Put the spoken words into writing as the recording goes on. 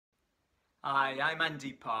Hi, I'm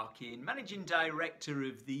Andy Parkin, Managing Director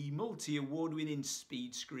of the multi-award-winning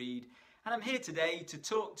Screed, and I'm here today to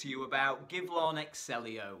talk to you about Gyvlon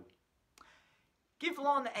EXCELIO.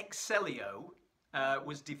 Gyvlon EXCELIO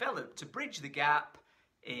was developed to bridge the gap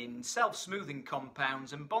in self-smoothing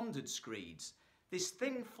compounds and bonded screeds. This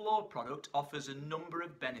thin floor product offers a number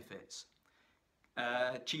of benefits.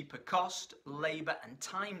 Cheaper cost, labour and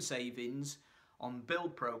time savings on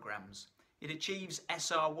build programs. It achieves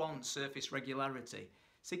SR1 surface regularity,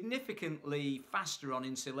 significantly faster on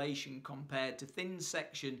insulation compared to thin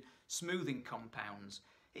section smoothing compounds.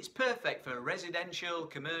 It's perfect for residential,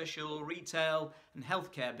 commercial, retail and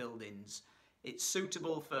healthcare buildings. It's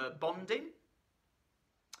suitable for bonding.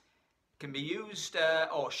 Can be used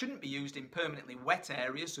or shouldn't be used in permanently wet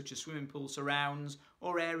areas such as swimming pool surrounds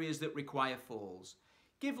or areas that require falls.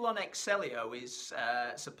 Gyvlon EXCELIO is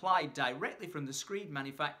supplied directly from the Screed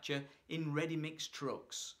manufacturer in ready-mix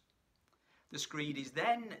trucks. The Screed is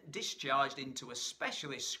then discharged into a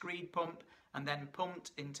specialist Screed pump and then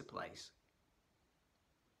pumped into place.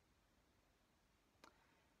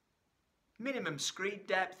 Minimum Screed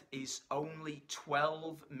depth is only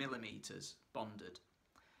 12 millimeters bonded.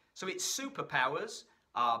 So its superpowers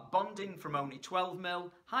are bonding from only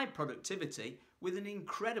 12mm, high productivity with an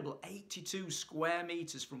incredible 82 square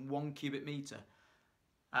meters from 1 cubic meter.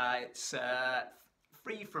 It's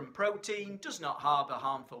free from protein, does not harbour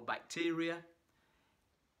harmful bacteria.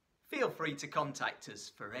 Feel free to contact us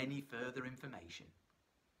for any further information.